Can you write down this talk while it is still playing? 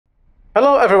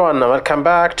Hello everyone, and welcome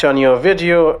back to a new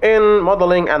video in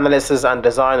modeling, analysis and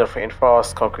design of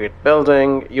reinforced concrete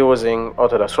building using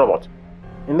Autodesk Robot.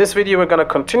 In this video we're going to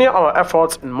continue our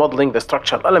efforts in modeling the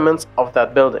structural elements of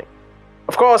that building.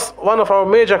 Of course, one of our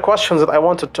major questions that I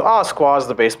wanted to ask was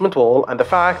the basement wall and the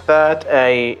fact that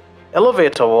an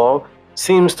elevator wall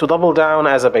seems to double down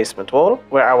as a basement wall,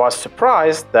 where I was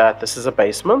surprised that this is a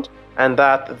basement and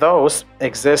that those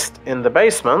exist in the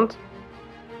basement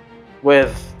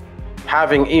with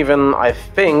having even, I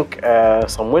think,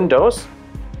 some windows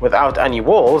without any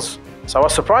walls. So I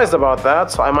was surprised about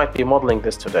that, so I might be modeling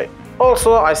this today.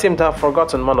 Also, I seem to have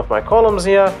forgotten one of my columns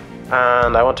here,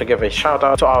 and I want to give a shout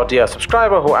out to our dear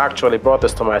subscriber who actually brought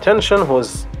this to my attention,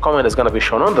 whose comment is going to be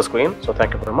shown on the screen, so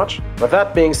thank you very much. With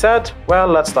that being said, well,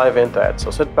 let's dive into it.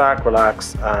 So sit back,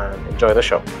 relax, and enjoy the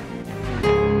show.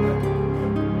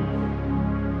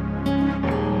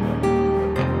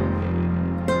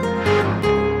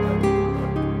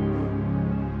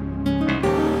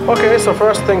 Okay, so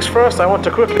first things first, I want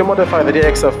to quickly modify the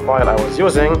DXF file I was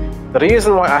using. The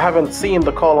reason why I haven't seen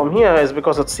the column here is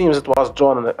because it seems it was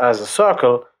drawn as a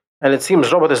circle, and it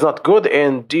seems Robot is not good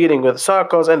in dealing with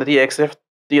circles and the DXF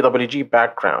DWG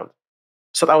background.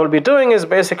 So what I will be doing is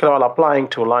basically while applying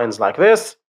two lines like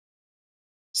this,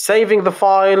 saving the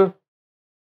file,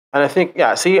 and I think,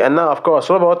 yeah, see, and now of course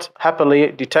Robot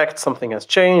happily detects something has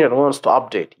changed and wants to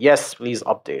update. Yes, please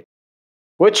update.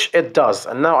 Which it does,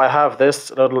 and now I have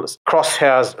this little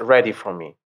crosshairs ready for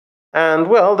me. And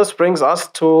well, this brings us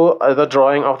to the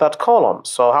drawing of that column.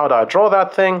 So how do I draw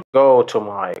that thing? Go to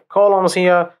my columns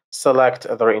here, select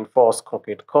the reinforced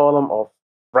concrete column of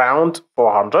round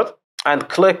 400, and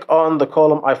click on the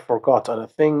column I forgot. And I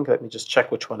think, let me just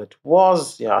check which one it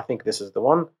was. Yeah, I think this is the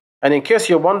one. And in case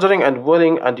you're wondering and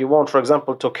willing, and you want, for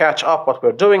example, to catch up what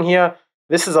we're doing here,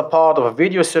 this is a part of a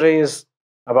video series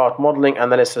about modeling,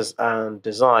 analysis, and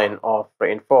design of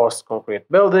reinforced concrete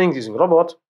buildings using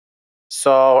Robot.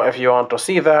 So if you want to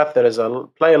see that, there is a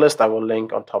playlist I will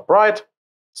link on top right.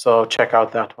 So check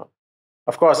out that one.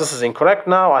 Of course, this is incorrect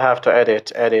now. I have to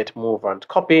edit, move, and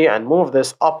copy, and move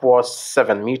this upwards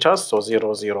 7 meters, so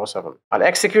 007. I'll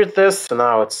execute this. So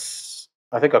now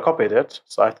I think I copied it,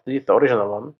 so I have to delete the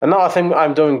original one. And now I think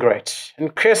I'm doing great. In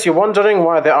case you're wondering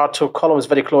why there are two columns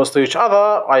very close to each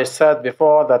other, I said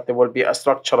before that there will be a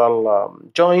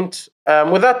structural joint.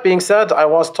 With that being said, I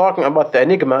was talking about the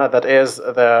enigma that is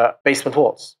the basement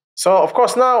walls. So of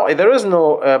course now there is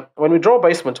no, when we draw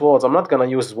basement walls, I'm not going to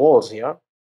use walls here,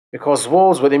 because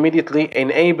walls would immediately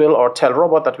enable or tell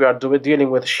Robot that we are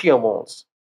dealing with shear walls.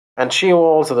 And shear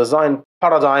walls, the design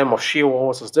paradigm of shear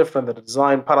walls is different than the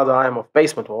design paradigm of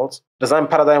basement walls. Design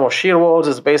paradigm of shear walls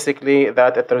is basically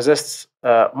that it resists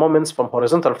moments from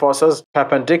horizontal forces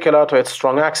perpendicular to its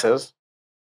strong axis,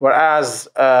 whereas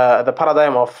the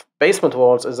paradigm of basement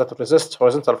walls is that it resists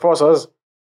horizontal forces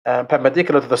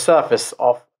perpendicular to the surface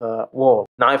of the wall.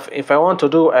 Now, if I want to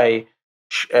do a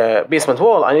basement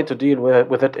wall, I need to deal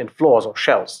with it in floors or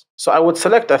shells. So I would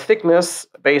select a thickness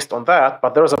based on that,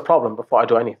 but there is a problem before I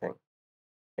do anything.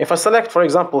 If I select, for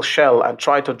example, shell and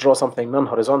try to draw something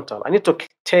non-horizontal, I need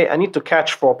to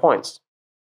catch 4 points.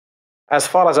 As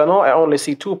far as I know, I only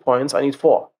see 2 points. I need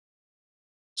 4.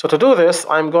 So to do this,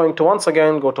 I'm going to once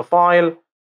again go to File,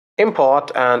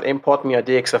 Import, and import me a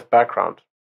DXF background.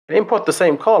 I import the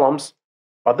same columns,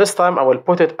 but this time I will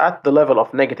put it at the level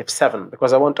of -7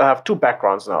 because I want to have 2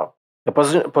 backgrounds now. The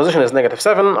position is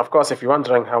 -7. Of course, if you're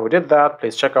wondering how we did that,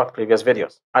 please check out previous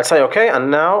videos. I'll say OK, and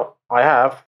now I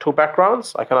have 2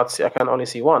 backgrounds. I can only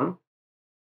see one.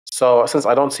 So since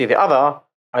I don't see the other,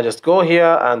 I just go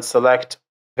here and select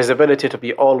visibility to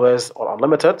be always or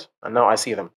unlimited, and now I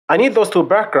see them. I need those 2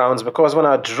 backgrounds because when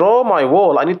I draw my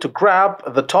wall, I need to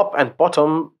grab the top and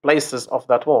bottom places of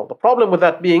that wall. The problem with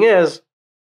that being is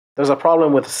there's a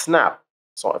problem with snap.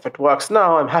 So if it works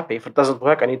now, I'm happy. If it doesn't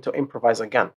work, I need to improvise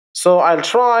again. So I'll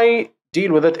try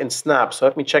deal with it in snap. So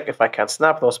let me check if I can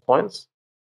snap those points.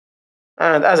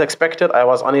 And as expected, I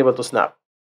was unable to snap.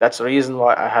 That's the reason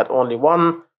why I had only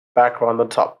one background on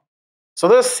top. So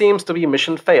this seems to be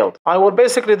mission failed. I will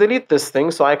basically delete this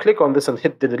thing. So I click on this and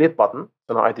hit the delete button.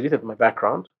 So now I deleted my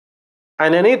background.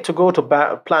 And I need to go to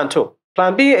plan 2.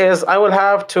 Plan B is I will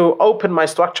have to open my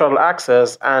structural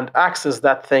axis and access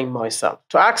that thing myself.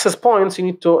 To access points, you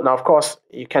need to, now of course,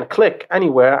 you can click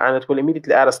anywhere and it will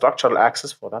immediately add a structural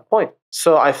axis for that point.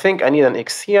 So I think I need an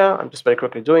X here. I'm just very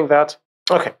quickly doing that.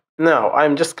 Okay, now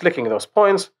I'm just clicking those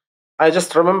points. I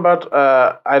just remembered,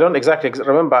 I don't exactly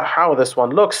remember how this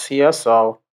one looks here.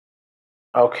 So,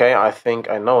 okay, I think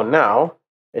I know now.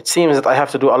 It seems that I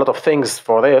have to do a lot of things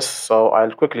for this. So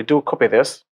I'll quickly copy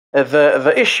this.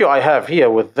 The issue I have here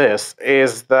with this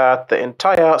is that the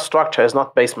entire structure is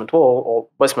not basement wall or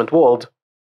basement walled,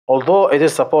 although it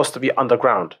is supposed to be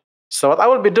underground. So what I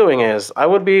will be doing is I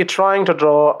will be trying to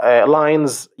draw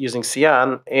lines using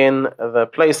cyan in the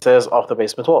places of the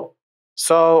basement wall.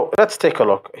 So let's take a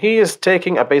look. He is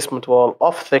taking a basement wall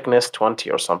of thickness 20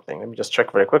 or something. Let me just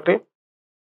check very quickly.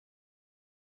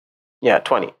 Yeah,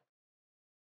 20.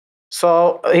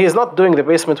 So he is not doing the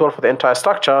basement wall for the entire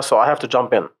structure, so I have to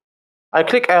jump in. I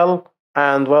click L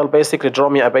and, well, basically draw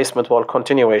me a basement wall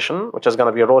continuation, which is going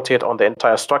to be rotated on the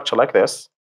entire structure like this.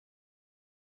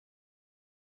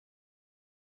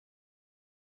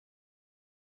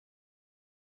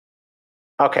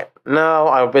 Okay, now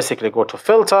I'll basically go to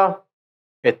filter,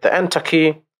 hit the enter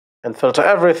key, and filter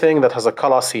everything that has a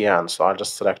color cyan. So I'll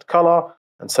just select color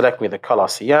and select me the color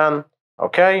cyan.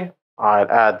 Okay, I'll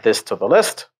add this to the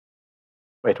list.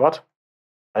 Wait, what?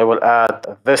 I will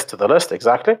add this to the list,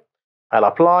 exactly. I'll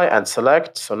apply and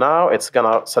select. So now it's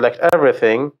gonna select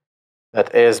everything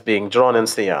that is being drawn in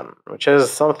cyan, which is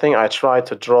something I tried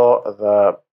to draw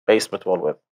the basement wall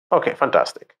with. Okay,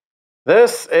 fantastic.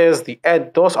 This is the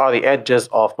edge, those are the edges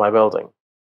of my building.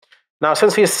 Now,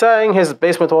 since he's saying his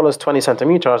basement wall is 20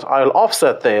 centimeters, I'll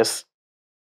offset this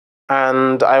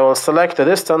and I will select the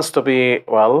distance to be,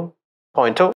 well,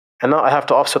 0.2. And now I have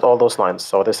to offset all those lines.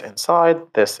 So this inside,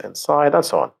 and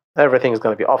so on. Everything is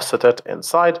going to be offsetted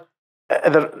inside.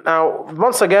 Now,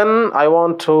 once again, I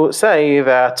want to say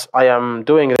that I am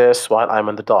doing this while I'm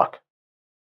in the dark.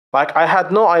 Like, I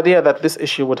had no idea that this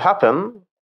issue would happen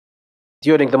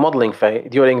during the modeling phase,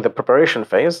 during the preparation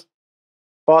phase.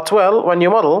 But, well, when you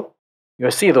model,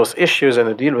 you see those issues and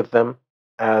you deal with them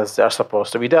as they're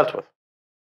supposed to be dealt with.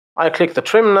 I click the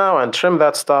trim now and trim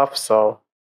that stuff. So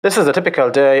this is the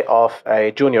typical day of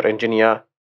a junior engineer.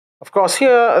 Of course,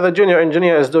 here the junior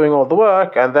engineer is doing all the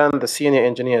work, and then the senior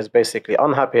engineer is basically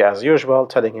unhappy as usual,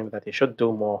 telling him that he should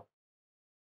do more.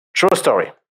 True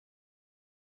story.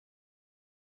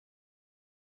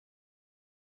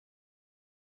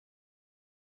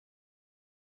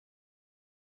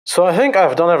 So I think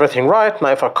I've done everything right. Now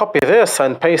if I copy this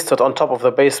and paste it on top of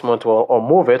the basement wall, or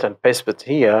move it and paste it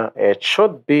here, it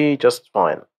should be just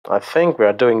fine. I think we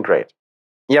are doing great.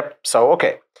 Yep, so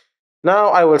okay. Now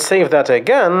I will save that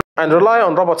again and rely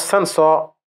on robot sensor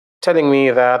telling me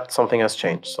that something has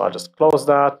changed. So I'll just close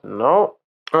that. No.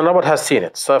 And robot has seen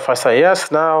it. So if I say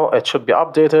yes, now it should be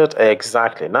updated.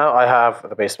 Exactly. Now I have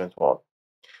the basement wall.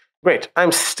 Great.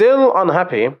 I'm still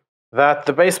unhappy that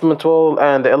the basement wall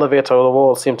and the elevator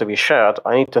wall seem to be shared.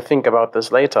 I need to think about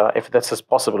this later, if this is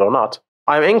possible or not.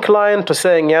 I'm inclined to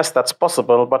saying yes, that's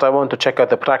possible, but I want to check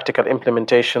out the practical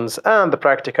implementations and the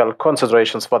practical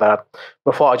considerations for that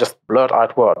before I just blurt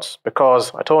out words.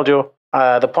 Because I told you,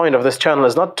 the point of this channel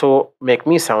is not to make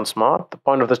me sound smart. The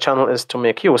point of this channel is to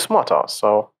make you smarter.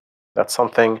 So that's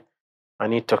something I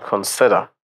need to consider.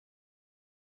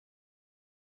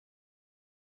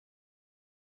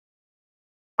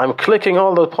 I'm clicking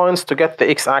all the points to get the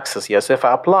x-axis here. So if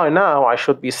I apply now, I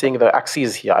should be seeing the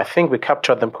axes here. I think we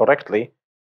captured them correctly.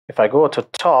 If I go to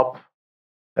top,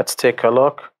 let's take a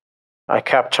look. I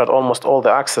captured almost all the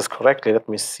axes correctly. Let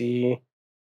me see.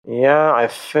 Yeah, I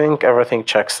think everything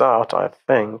checks out, I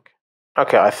think.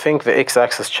 Okay, I think the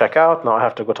x-axis check out. Now I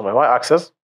have to go to my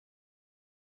y-axis.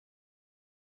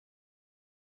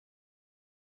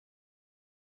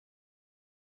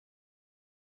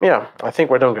 Yeah, I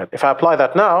think we're doing good. If I apply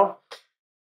that now,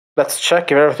 let's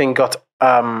check if everything got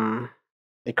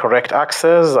the correct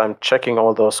axis. I'm checking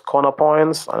all those corner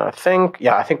points, and I think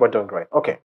we're doing great.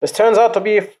 Okay, this turns out to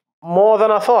be more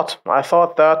than I thought. I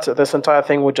thought that this entire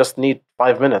thing would just need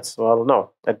 5 minutes. Well,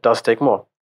 no, it does take more.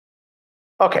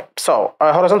 Okay, so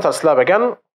horizontal slab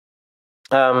again.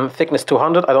 Thickness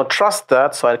 200. I don't trust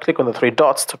that, so I'll click on the 3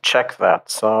 dots to check that.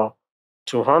 So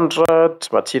 200,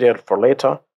 material for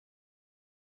later.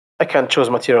 I can choose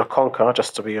material conquer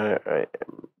just to be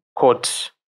code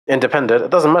independent. It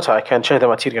doesn't matter, I can change the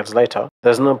materials later.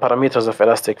 There's no parameters of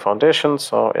elastic foundation,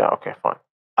 so yeah, okay, fine.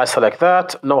 I select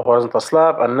that, no horizontal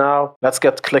slab, and now let's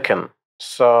get clicking.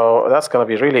 So that's going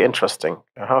to be really interesting.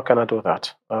 How can I do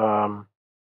that?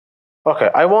 Okay,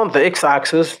 I want the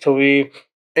x-axis to be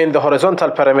in the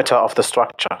horizontal perimeter of the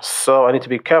structure. So I need to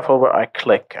be careful where I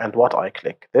click and what I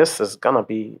click. This is going to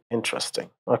be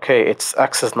interesting. Okay, it's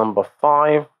axis number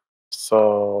 5.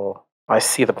 So I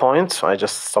see the point. I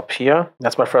just stop here.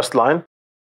 That's my first line.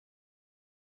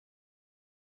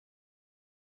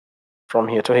 From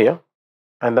here to here.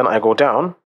 And then I go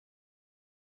down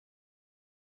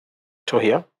to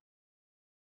here.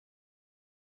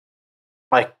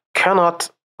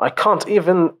 I can't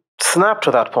even snap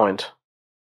to that point.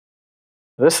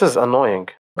 This is annoying.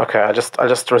 Okay, I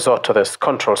just resort to this.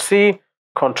 Control C,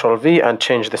 Control V, and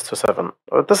change this to 7.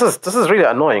 This is really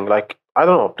annoying. Like, I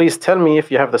don't know. Please tell me if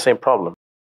you have the same problem.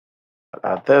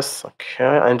 I'll add this. Okay,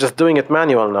 I'm just doing it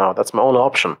manual now. That's my only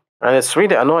option. And it's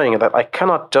really annoying that I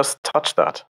cannot just touch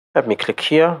that. Let me click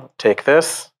here, take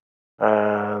this,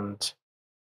 and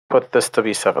put this to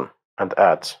be 7 and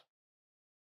add.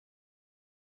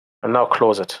 And now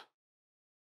close it.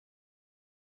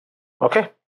 Okay,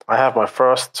 I have my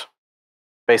first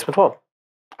basement wall,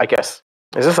 I guess.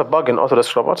 Is this a bug in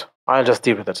Autodesk Robot? I'll just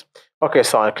deal with it. Okay,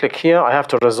 so I click here. I have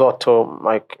to resort to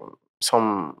like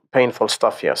some painful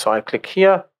stuff here. So I click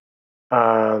here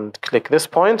and click this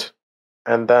point,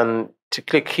 and then to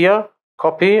click here,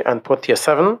 copy and put here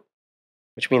 7,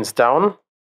 which means down,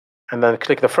 and then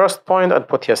click the first point and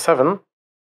put here 7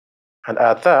 and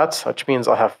add that, which means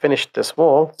I have finished this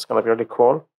wall. It's going to be really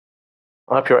cool.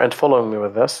 I hope you're following me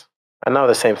with this. And now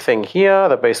the same thing here,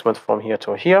 the basement from here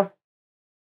to here.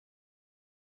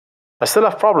 I still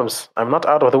have problems. I'm not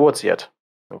out of the woods yet.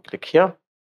 I click here.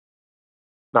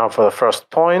 Now for the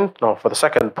first point, no, for the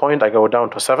second point, I go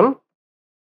down to 7.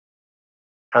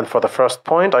 And for the first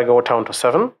point, I go down to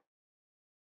 7.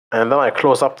 And then I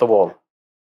close up the wall.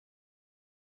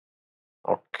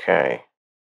 Okay.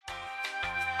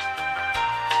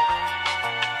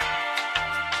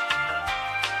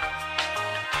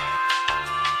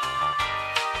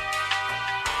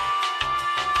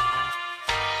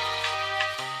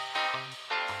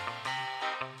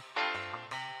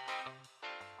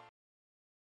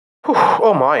 Whew,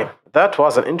 oh my, that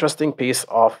was an interesting piece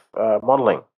of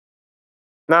modeling.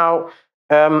 Now,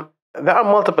 there are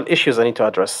multiple issues I need to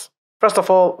address. First of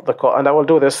all, and I will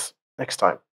do this next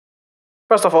time.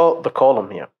 First of all, the column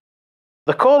here.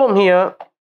 The column here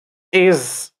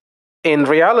is, in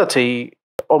reality,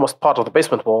 almost part of the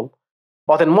basement wall.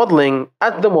 But in modeling,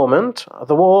 at the moment,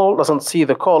 the wall doesn't see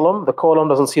the column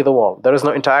doesn't see the wall. There is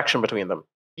no interaction between them.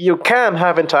 You can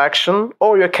have interaction,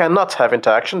 or you cannot have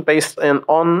interaction based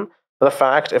on the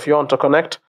fact if you want to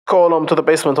connect column to the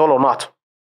basement wall or not.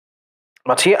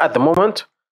 But here, at the moment,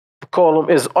 the column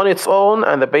is on its own,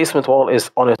 and the basement wall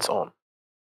is on its own.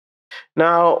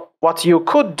 Now, what you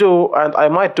could do, and I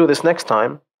might do this next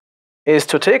time, is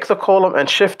to take the column and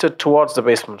shift it towards the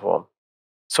basement wall,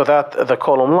 so that the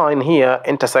column line here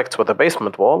intersects with the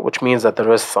basement wall, which means that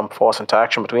there is some force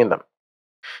interaction between them.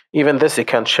 Even this you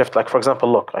can shift, like for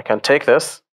example, look, I can take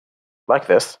this, like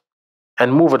this,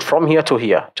 and move it from here to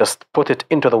here, just put it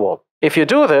into the wall. If you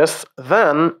do this,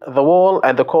 then the wall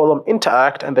and the column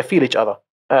interact and they feel each other.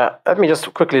 Let me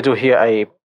just quickly do here a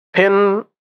pin,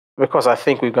 because I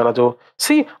think we're gonna do,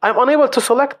 see, I'm unable to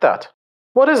select that.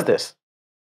 What is this?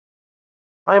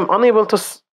 I'm unable to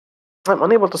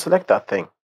select that thing.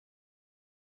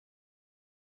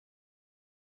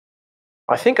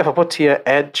 I think if I put here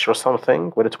edge or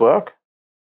something, would it work?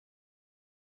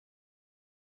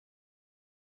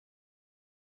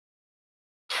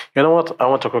 You know what? I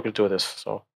want to quickly do this.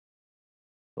 So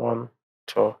 1,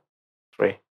 2,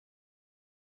 3,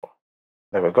 4.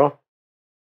 There we go.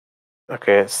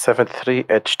 Okay, 73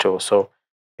 edge 2. So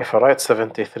if I write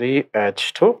 73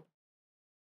 edge 2.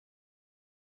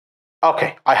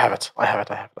 Okay, I have it. I have it.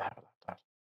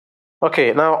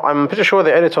 Okay, now I'm pretty sure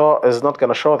the editor is not going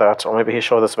to show that, or maybe he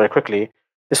showed this very quickly.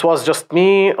 This was just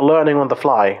me learning on the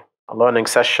fly, a learning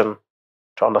session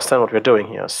to understand what we're doing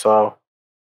here. So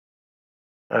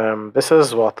this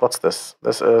is what's this?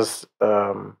 This is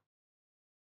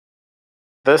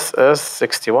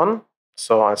 61.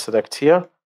 So I'll select here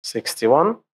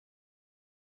 61,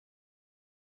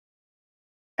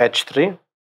 edge 3.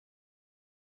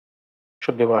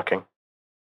 Should be working.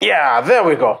 Yeah, there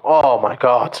we go. Oh my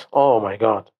god. Oh my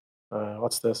god.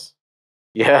 What's this?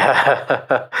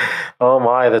 Yeah. Oh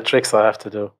my, the tricks I have to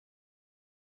do.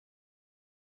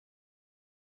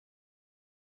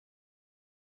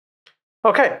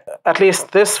 Okay, at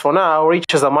least this for now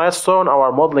reaches a milestone,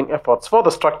 our modeling efforts for the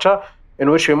structure,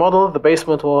 in which we model the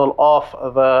basement wall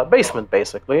of the basement,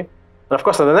 basically. And of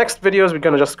course, in the next videos, we're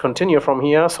going to just continue from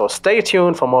here, so stay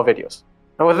tuned for more videos.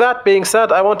 And with that being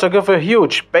said, I want to give a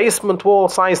huge basement wall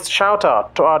sized shout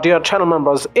out to our dear channel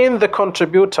members in the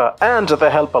contributor and the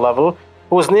helper level,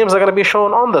 whose names are going to be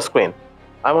shown on the screen.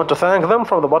 I want to thank them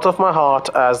from the bottom of my heart,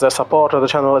 as their support of the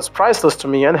channel is priceless to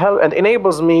me and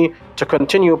enables me to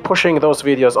continue pushing those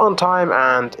videos on time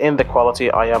and in the quality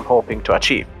I am hoping to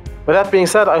achieve. With that being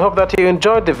said, I hope that you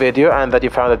enjoyed the video and that you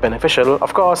found it beneficial.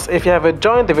 Of course, if you have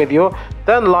enjoyed the video,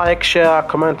 then like, share,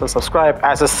 comment and subscribe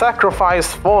as a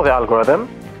sacrifice for the algorithm,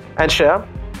 and share,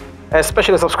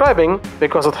 especially subscribing,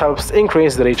 because it helps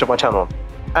increase the reach of my channel.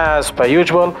 As per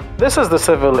usual, this is the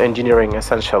Civil Engineering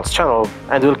Essentials channel,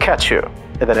 and we'll catch you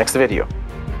in the next video.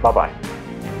 Bye bye.